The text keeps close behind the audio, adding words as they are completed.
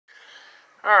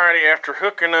Alrighty, after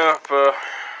hooking up,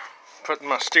 putting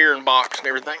my steering box and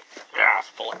everything, it's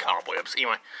full of cobwebs.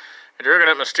 Anyway, after hooking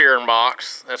up my steering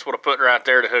box, that's what I put right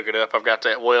there to hook it up. I've got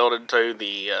that welded to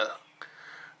the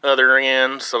other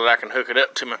end so that I can hook it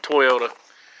up to my Toyota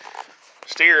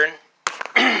steering.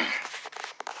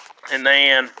 And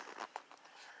then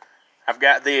I've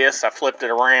got this, I flipped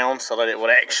it around so that it would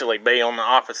actually be on the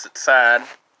opposite side.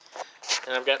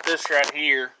 And I've got this right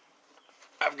here.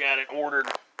 I've got it ordered,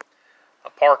 a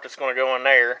part that's going to go in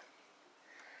there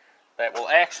that will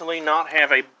actually not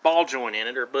have a ball joint in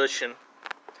it or bushing.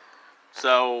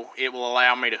 So it will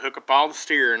allow me to hook up all the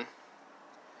steering.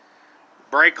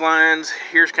 Brake lines,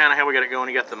 here's kind of how we got it going.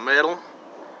 You got the metal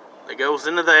that goes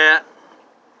into that.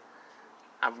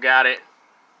 I've got it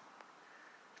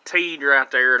teed right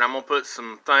there, and I'm going to put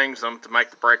some things on to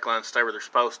make the brake lines stay where they're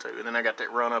supposed to. And then I got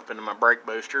that run up into my brake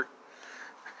booster.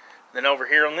 Then over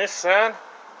here on this side,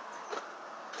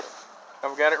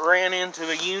 I've got it ran into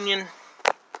a union.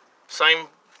 Same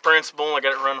principle, I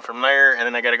got it run from there, and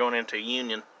then I got it going into a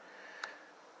union.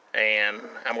 And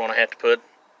I'm going to have to put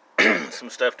some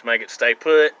stuff to make it stay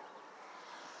put.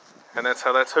 And that's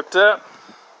how that's hooked up.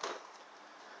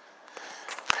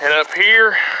 And up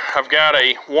here, I've got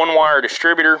a one-wire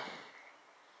distributor.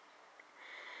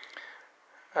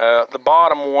 The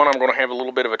bottom one, I'm going to have a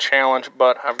little bit of a challenge,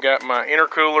 but I've got my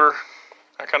intercooler.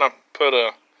 I kind of put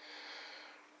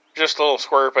just a little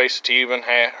square piece of tubing,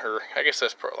 or I guess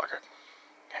that's probably like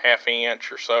a ½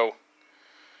 inch or so,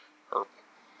 or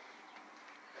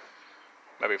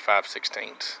maybe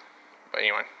 5/16. But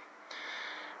anyway,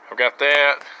 I've got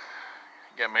that.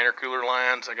 Got my intercooler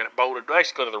lines. I got it bolted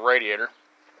basically to the radiator.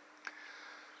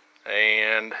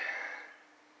 And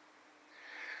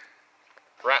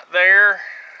right there,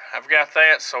 I've got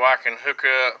that so I can hook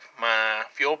up my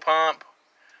fuel pump.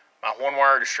 My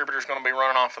one-wire distributor is going to be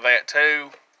running off of that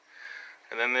too.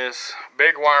 And then this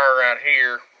big wire right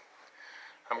here,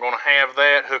 I'm going to have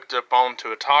that hooked up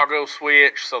onto a toggle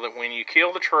switch so that when you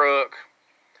kill the truck,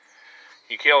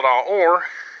 you kill it all. Or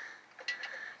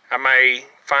I may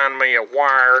find me a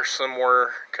wire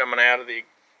somewhere coming out of the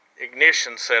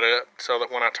ignition setup so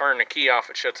that when I turn the key off,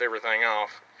 it shuts everything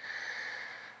off.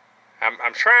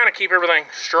 I'm trying to keep everything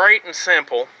straight and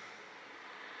simple.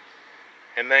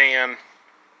 And then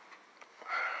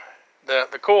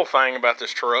the cool thing about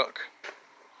this truck,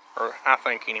 or I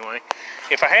think anyway,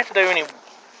 if I have to do any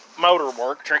motor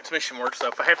work, transmission work, so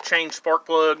if I have to change spark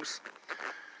plugs,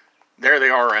 there they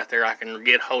are right there. I can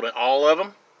get hold of all of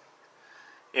them.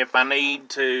 If I need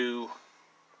to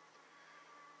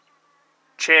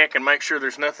check and make sure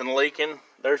there's nothing leaking,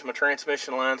 there's my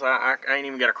transmission lines. I ain't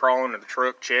even got to crawl into the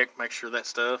truck, check, make sure that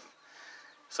stuff.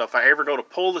 So if I ever go to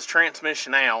pull this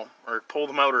transmission out, or pull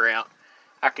the motor out,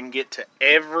 I can get to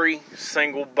every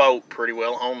single bolt pretty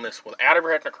well on this without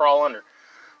ever having to crawl under.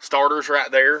 Starter's right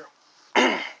there.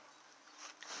 Now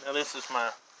this is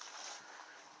my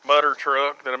butter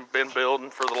truck that I've been building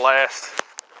for the last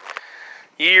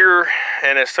year,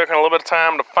 and it's taken a little bit of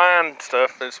time to find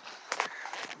stuff.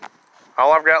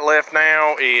 All I've got left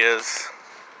now is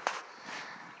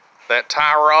that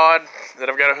tie rod that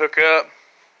I've got to hook up,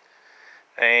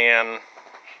 and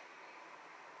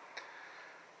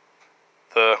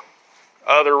the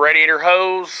other radiator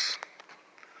hose,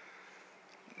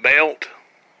 belt,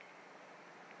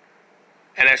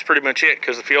 and that's pretty much it,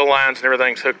 because the fuel lines and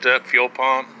everything's hooked up. Fuel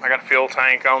pump, I got a fuel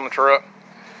tank on the truck.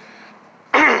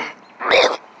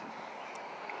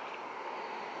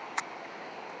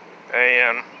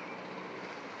 And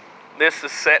this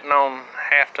is setting on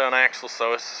 1/2 ton axle,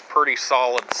 so it's a pretty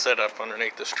solid setup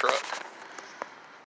underneath this truck.